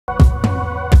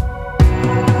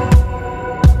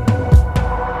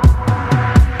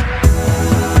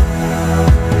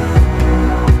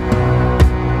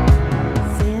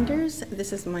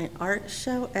art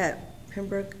show at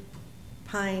Pembroke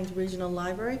Pines Regional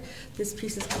Library. This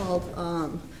piece is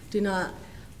called Do Not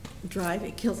Drive,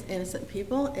 It Kills Innocent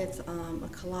People. It's a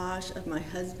collage of my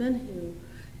husband who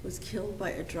was killed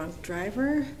by a drunk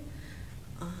driver.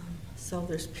 So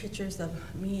there's pictures of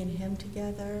me and him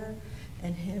together,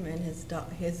 and him and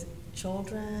his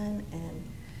children, and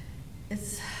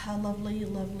it's a lovely,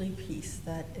 lovely piece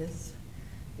that is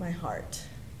my heart.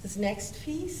 This next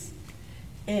piece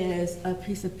is a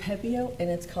piece of Pembroke, and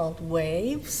it's called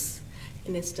Waves,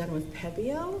 and it's done with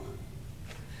Pembroke.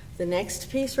 The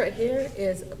next piece right here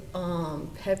is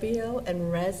Pembroke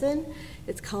and resin.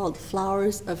 It's called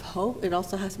Flowers of Hope. It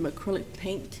also has some acrylic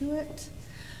paint to it.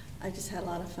 I just had a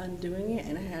lot of fun doing it,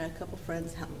 and I had a couple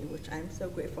friends help me, which I'm so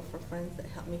grateful for friends that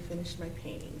helped me finish my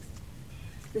paintings.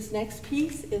 This next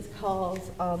piece is called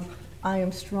I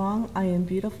Am Strong, I Am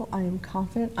Beautiful, I Am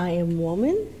Confident, I Am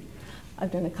Woman.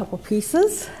 I've done a couple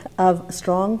pieces of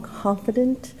strong,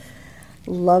 confident,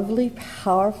 lovely,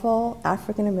 powerful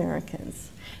African Americans.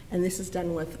 And this is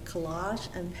done with collage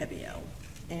and Pembroke.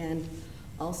 And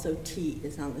also tea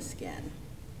is on the skin.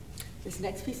 This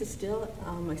next piece is still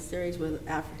my series with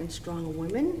African strong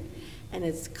women, and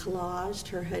it's collaged.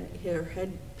 Her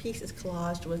head piece is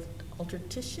collaged with altered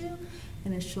tissue,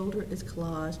 and his shoulder is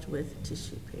collaged with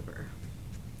tissue paper.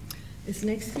 This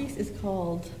next piece is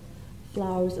called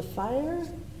Flowers of Fire.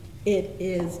 It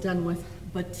is done with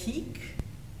batik,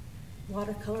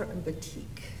 watercolor and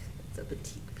batik. It's a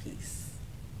batik piece.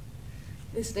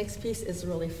 This next piece is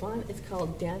really fun. It's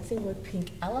called Dancing with Pink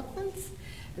Elephants.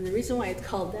 And the reason why it's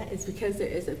called that is because there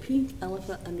is a pink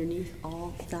elephant underneath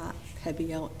all that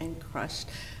Pembroke and crushed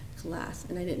glass.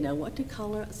 And I didn't know what to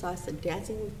color, so I said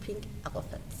Dancing with Pink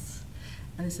Elephants.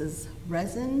 And this is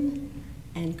resin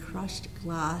and crushed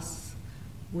glass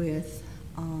with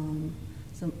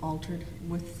some altered,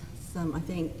 with some, I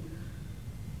think,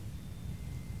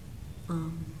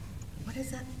 what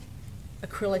is that?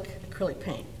 Acrylic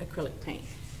paint.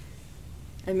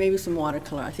 And maybe some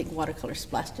watercolor. I think watercolor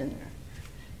splashed in there.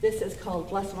 This is called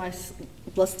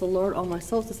Bless the Lord, All My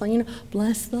Soul. It's the song, you know,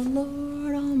 bless the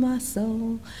Lord, all my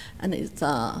soul. And it's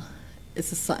the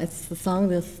song,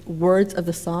 the words of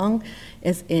the song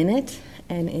is in it,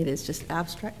 and it is just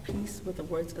abstract piece with the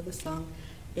words of the song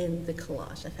in the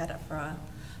collage. I've had it for a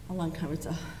long time. It's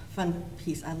a fun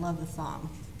piece. I love the song.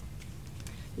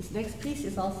 This next piece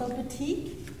is also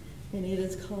batik, and it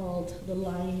is called The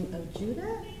Lion of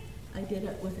Judah. I did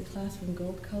it with a class from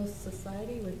Gold Coast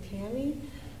Society with Tammy,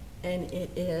 and it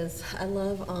is, I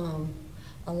love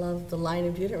the Lion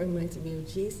of Judah. It reminds me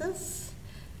of Jesus,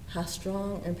 how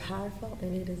strong and powerful,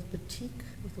 and it is batik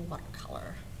with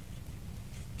watercolor.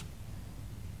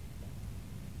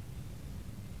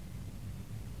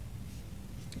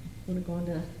 I'm going to go on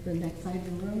to the next side of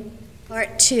the room.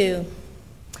 Part 2.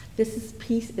 This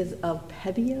piece is of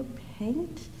Pembroke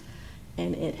paint,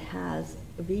 and it has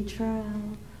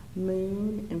vitriol,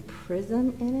 moon, and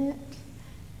prism in it.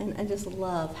 And I just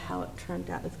love how it turned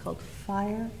out. It's called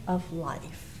Fire of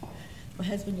Life. My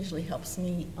husband usually helps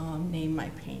me name my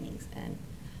paintings, and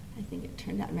I think it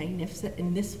turned out magnificent.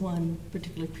 And this one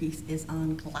particular piece is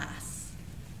on glass.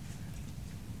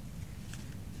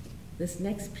 This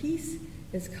next piece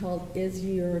is called Is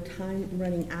Your Time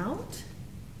Running Out?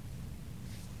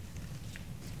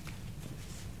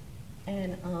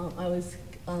 And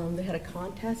they had a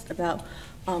contest about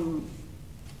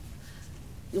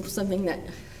something that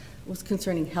was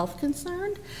concerning health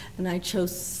concern, and I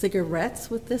chose cigarettes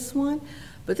with this one.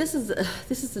 But this is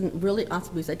a really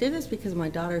awesome piece. I did this because my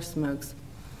daughter smokes,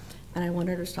 and I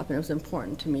wanted her to stop, and it was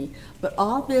important to me. But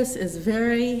all this is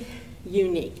very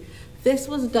unique. This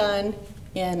was done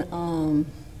in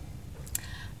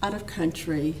out of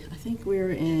country. I think we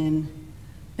were in.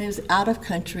 It was out of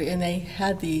country, and they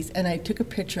had these, and I took a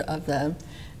picture of them,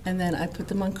 and then I put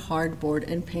them on cardboard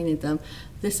and painted them.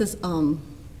 This is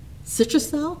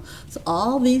citrusel, so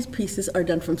all these pieces are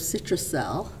done from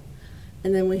citrusel,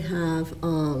 and then we have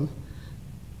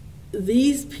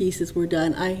these pieces were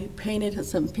done. I painted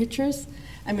some pictures.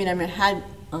 I had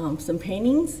some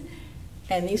paintings,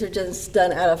 and these are just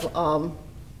done out of.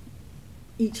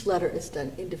 Each letter is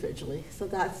done individually, so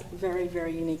that's very,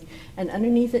 very unique. And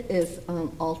underneath it is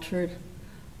altered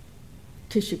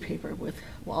tissue paper with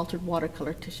altered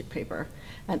watercolor tissue paper,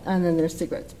 and then there's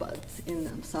cigarette butts in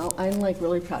them. So I'm like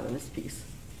really proud of this piece.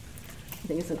 I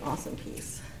think it's an awesome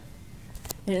piece.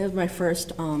 And it is my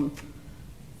first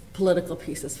political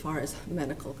piece as far as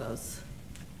medical goes.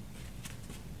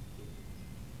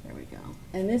 There we go.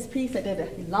 And this piece I did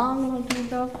a long, long time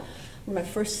ago when I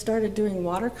first started doing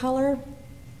watercolor.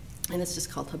 And it's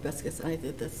just called hibiscus. And I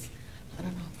did this, I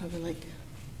don't know, probably like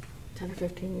 10 or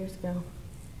 15 years ago.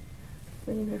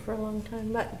 Been in here for a long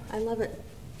time, but I love it.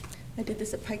 I did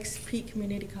this at Pikes Peak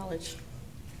Community College.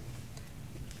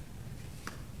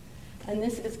 And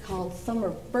this is called Summer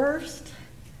Burst.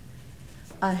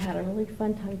 I had a really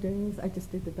fun time doing this. I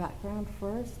just did the background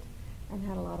first and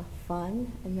had a lot of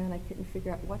fun, and then I couldn't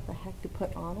figure out what the heck to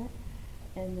put on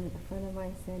it. And then a friend of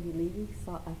mine, Sandy Levy,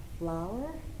 saw a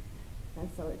flower, and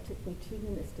so it took me 2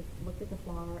 minutes to look at the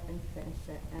flower and finish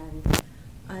it.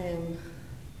 And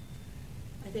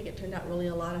I think it turned out really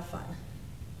a lot of fun.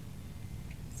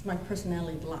 It's my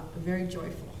personality, very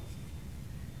joyful.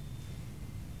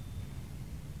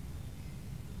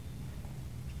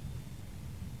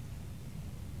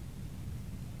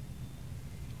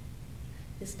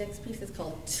 This next piece is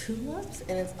called Tulips,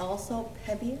 and it's also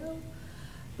Pembroke,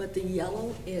 but the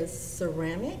yellow is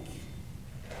ceramic.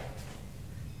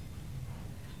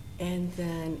 And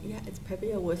then, yeah, it's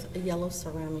Pembroke with a yellow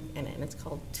ceramic in it, and it's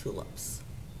called Tulips.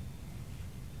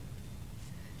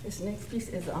 This next piece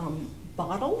is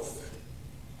bottles,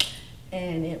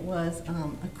 and it was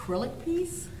acrylic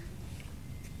piece.